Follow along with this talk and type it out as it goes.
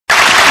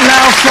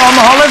Now, from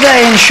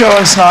holiday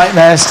insurance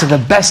nightmares to the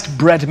best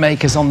bread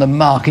makers on the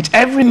market,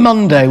 every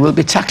Monday we'll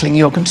be tackling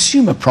your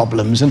consumer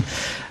problems and,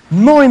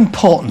 more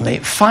importantly,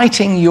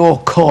 fighting your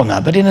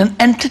corner, but in an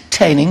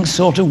entertaining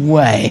sort of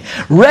way.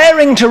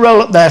 Raring to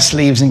roll up their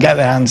sleeves and get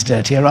their hands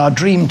dirty are our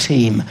dream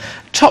team,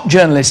 top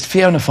journalist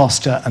Fiona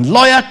Foster and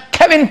lawyer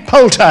Kevin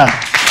Poulter.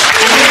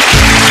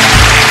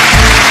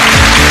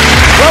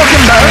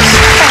 Welcome,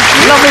 both.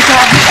 Lovely to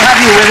have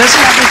you with us.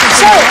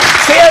 So,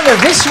 Fiona,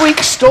 this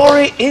week's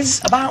story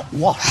is about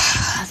what?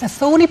 The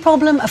thorny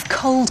problem of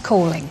cold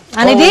calling.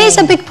 And it is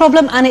a big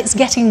problem, and it's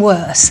getting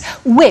worse,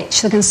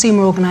 which the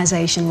consumer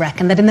organisation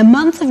reckon that in the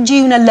month of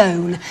June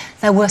alone,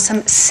 there were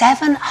some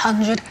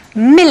 700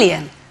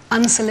 million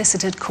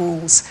unsolicited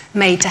calls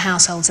made to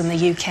households in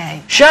the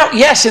UK. Shout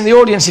yes in the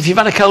audience if you've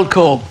had a cold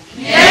call.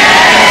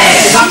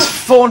 Yes! That's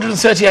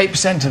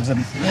 438% of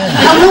them.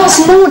 Yeah. And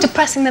what's more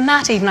depressing than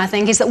that even, I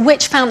think, is that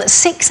Which found that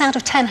 6 out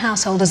of 10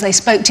 householders they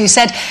spoke to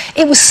said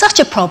it was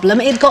such a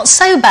problem, it got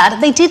so bad,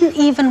 they didn't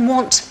even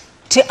want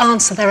to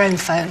answer their own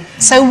phone.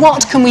 So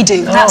what can we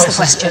do? That's the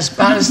question. As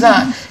bad as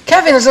that.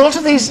 Kevin, there's a lot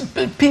of these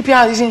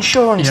PPI, these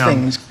insurance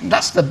things.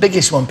 That's the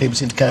biggest one people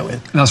seem to cope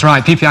with. That's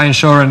right. PPI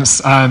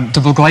insurance,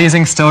 double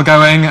glazing still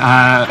going,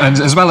 and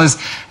as well as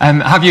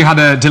have you had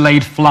a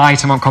delayed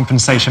flight and want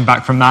compensation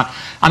back from that?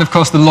 And of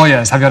course the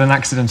lawyers, have you had an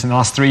accident in the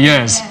last 3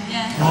 years?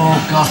 Yeah. Oh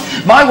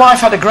God. My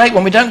wife had a great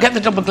one. We don't get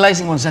the double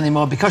glazing ones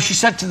anymore because she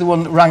said to the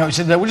one that rang up,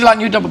 she said, would you like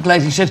new double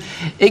glazing? She said,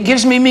 it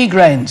gives me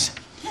migraines.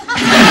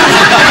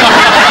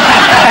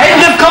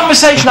 End of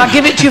conversation. I'll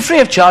give it to you free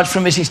of charge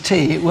from Mrs.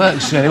 T. It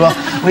works really well.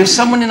 We have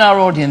someone in our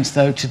audience,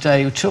 though,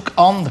 today who took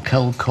on the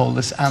cold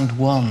callers and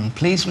won.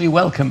 Please will you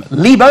welcome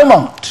Lee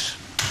Beaumont.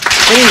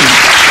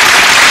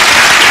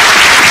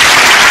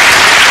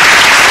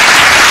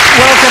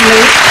 Welcome,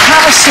 Lee.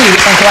 Have a seat,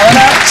 Uncle Alan.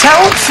 Now,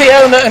 tell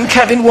Fiona and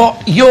Kevin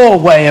what your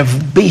way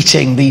of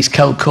beating these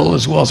cold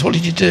callers was. What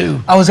did you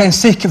do? I was getting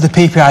sick of the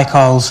PPI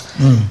calls,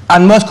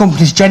 and most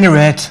companies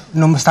generate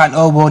numbers starting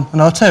 01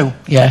 and 02.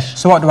 Yes.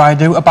 So what do?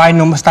 I buy a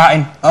number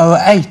starting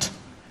 08.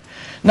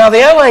 Now, the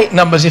 08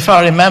 numbers, if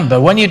I remember,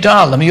 when you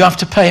dial them, you have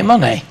to pay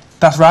money.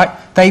 That's right.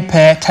 They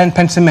pay 10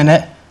 pence a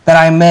minute, then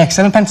I make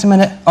 7 pence a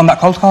minute on that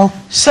cold call.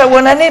 So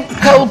when any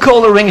cold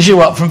caller rings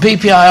you up from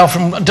PPI or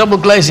from a double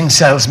glazing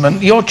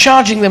salesman, you're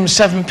charging them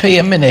 7p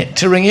a minute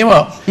to ring you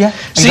up? Yeah,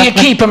 So exactly. you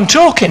keep them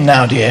talking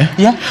now, do you?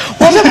 Yeah.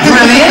 What a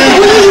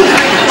brilliant...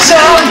 So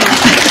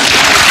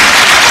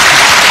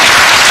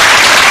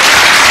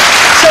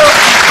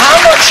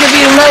how much have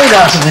you made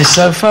out of this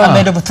so far? I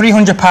made over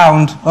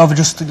 £300 over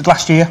just the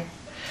last year.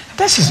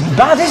 This isn't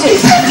bad, is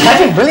it?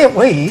 Having brilliant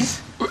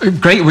wheeze.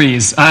 Great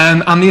wheeze,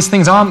 and these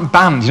things aren't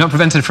banned. You're not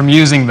prevented from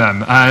using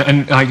them.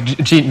 And like,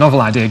 novel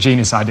idea,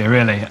 genius idea,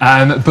 really.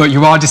 But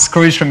you are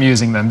discouraged from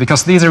using them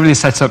because these are really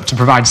set up to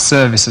provide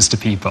services to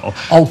people.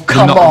 Oh,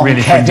 come not on,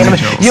 really Kevin.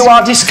 You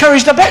are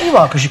discouraged. I bet you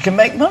are, because you can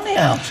make money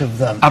out of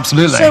them.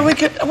 Absolutely. So we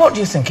could. What do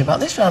you think about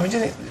this, family? Do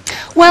you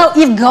think? Well,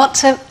 you've got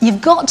to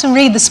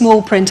read the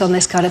small print on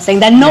this kind of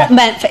thing. They're not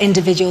meant for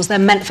individuals. They're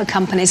meant for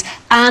companies,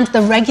 and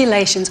the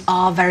regulations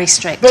are very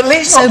strict. But at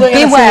least so not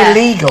doing beware.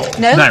 anything illegal.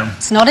 No,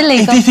 it's not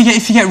illegal.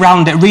 If you get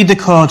round it, read the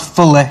code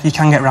fully, you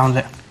can get round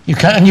it. You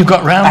can, and you've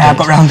got round it. I have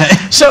got round it.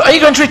 So, are you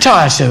going to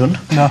retire soon?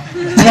 No.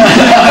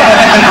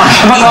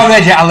 I'm not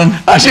ready, Alan.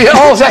 Actually,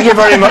 thank you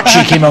very much,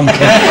 cheeky monkey.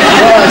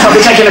 Right, I'll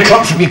be taking a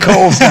cut from your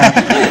calls now.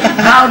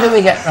 How do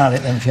we get round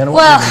it then, Fiona?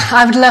 Well,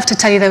 I would love to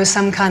tell you there was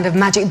some kind of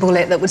magic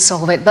bullet that would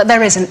solve it, but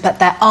there isn't. But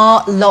there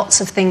are lots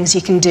of things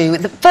you can do.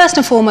 First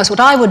and foremost, what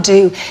I would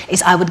do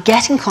is I would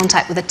get in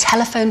contact with a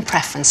telephone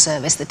preference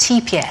service, the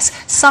TPS.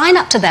 Sign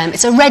up to them.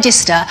 It's a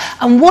register,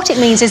 and what it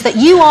means is that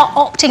you are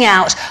opting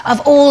out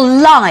of all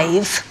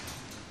live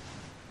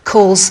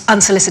calls,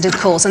 unsolicited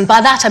calls, and by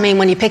that I mean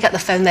when you pick up the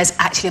phone there's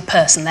actually a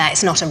person there,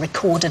 it's not a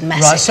recorded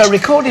message. Right, so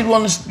recorded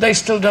ones, they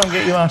still don't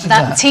get you out of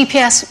that?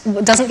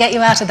 TPS doesn't get you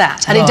out of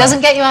that, and it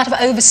doesn't get you out of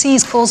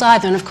overseas calls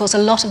either, and of course a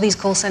lot of these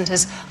call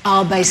centres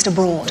are based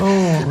abroad.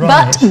 Oh,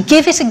 right. But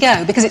give it a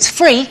go, because it's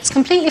free, it's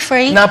completely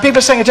free. Now people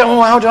are saying,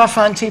 how do I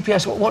find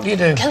TPS? What do you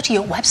do? Go to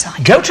your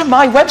website. Go to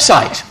my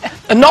website,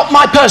 and not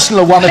my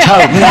personal one at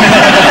home,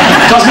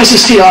 because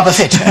Mrs. T will have a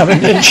fit,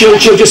 and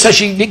she'll just say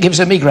she gives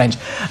her migraines.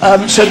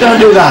 So don't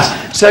do that.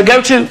 So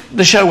go to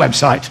the show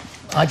website,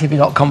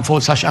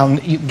 itv.com/Alan.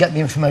 You can get the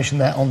information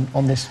there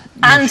on this.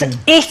 And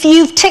if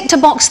you've ticked a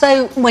box,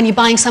 though, when you're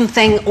buying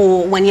something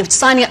or when you're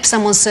signing up to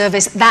someone's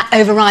service, that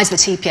overrides the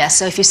TPS.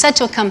 So if you said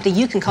to a company,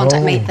 you can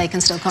contact me, they can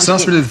still contact you. So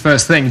that's really the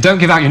first thing. Don't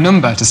give out your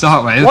number to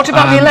start with. What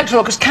about the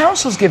electoral? Because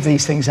councils give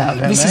these things out,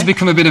 don't This they? has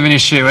become a bit of an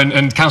issue,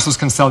 and councils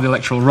can sell the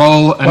electoral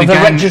roll. And well,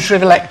 again, the registry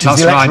of electors,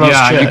 that's the right,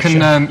 yeah.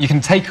 church, You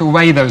can take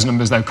away those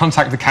numbers, though.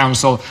 Contact the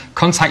council,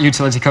 contact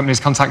utility companies,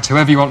 contact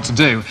whoever you want to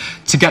do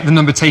to get the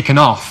number taken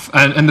off.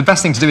 And the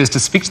best thing to do is to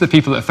speak to the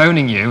people that are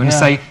phoning you and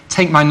say,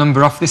 take my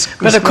number off this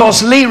But of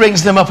course, Lee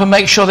rings them up and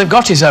makes sure they've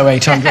got his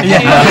 0800. Make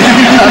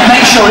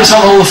sure it's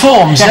on all the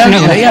forms.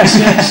 Definitely. Yes.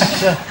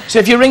 So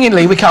if you're ringing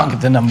Lee, we can't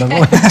give the number.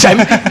 We're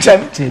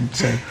tempted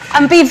to.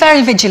 And be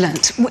very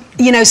vigilant.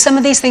 You know, some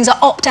of these things are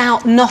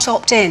opt-out, not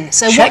opt-in.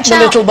 So check watch the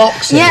out. little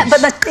boxes. Yeah,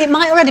 but it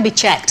might already be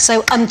checked,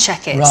 so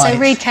uncheck it. Right. So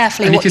read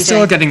carefully and what if you're still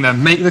doing. getting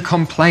them, make the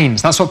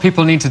complaints. That's what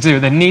people need to do.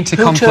 They need to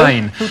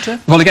complain. Who to?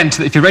 Well, again,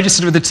 if you're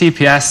registered with the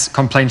TPS,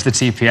 complain to the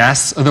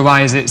TPS.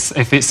 Otherwise,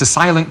 if it's a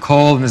silent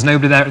call and there's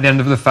nobody there at the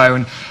end of the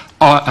phone,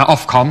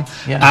 Ofcom.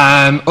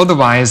 Yeah.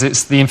 Otherwise,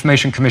 it's the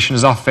Information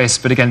Commissioner's office.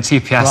 But again,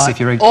 TPS. Right. If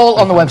you're all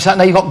on the website.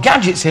 Now you've got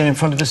gadgets here in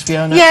front of us,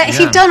 Fiona. Yeah, if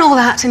you've done all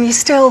that and you're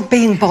still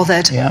being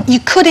bothered, you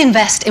could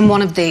invest in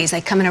one of these.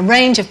 They come in a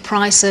range of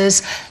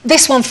prices.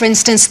 This one, for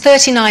instance,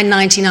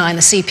 $39.99,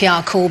 the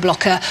CPR call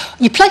blocker.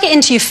 You plug it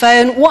into your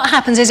phone. What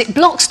happens is it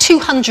blocks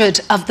 200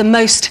 of the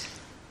most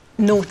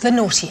the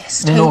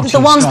naughtiest,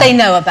 the ones they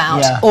know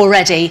about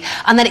already,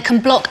 and then it can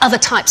block other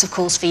types of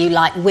calls for you,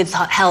 like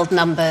withheld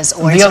numbers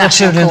or the other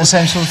two international do the calls.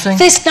 same sort of thing?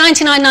 This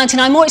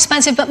 $99.99, more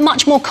expensive but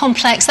much more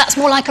complex. That's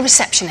more like a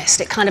receptionist.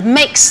 It kind of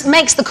makes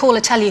the caller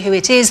tell you who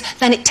it is,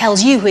 then it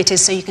tells you who it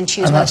is, so you can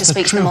choose whether to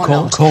speak to them or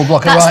not. Call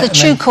blocker, that's the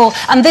true call.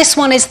 And this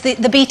one is the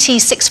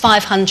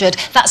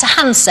BT6500. That's a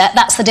handset.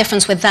 That's the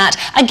difference with that.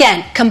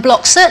 Again, can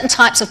block certain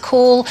types of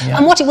call,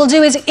 and what it will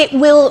do is it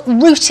will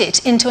route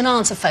it into an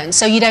answer phone,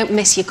 so you don't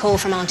miss your call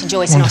from Auntie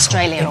Joyce in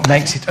Australia. It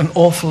makes it an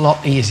awful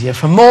lot easier.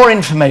 For more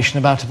information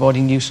about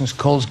avoiding nuisance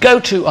calls, go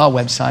to our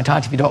website,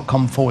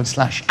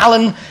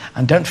 itv.com/Alan.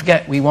 And don't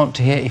forget, we want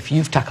to hear if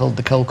you've tackled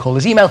the cold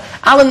callers. Email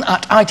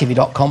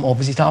alan@itv.com or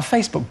visit our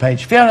Facebook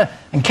page. Fiona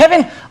and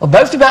Kevin will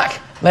both be back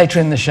later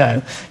in the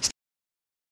show.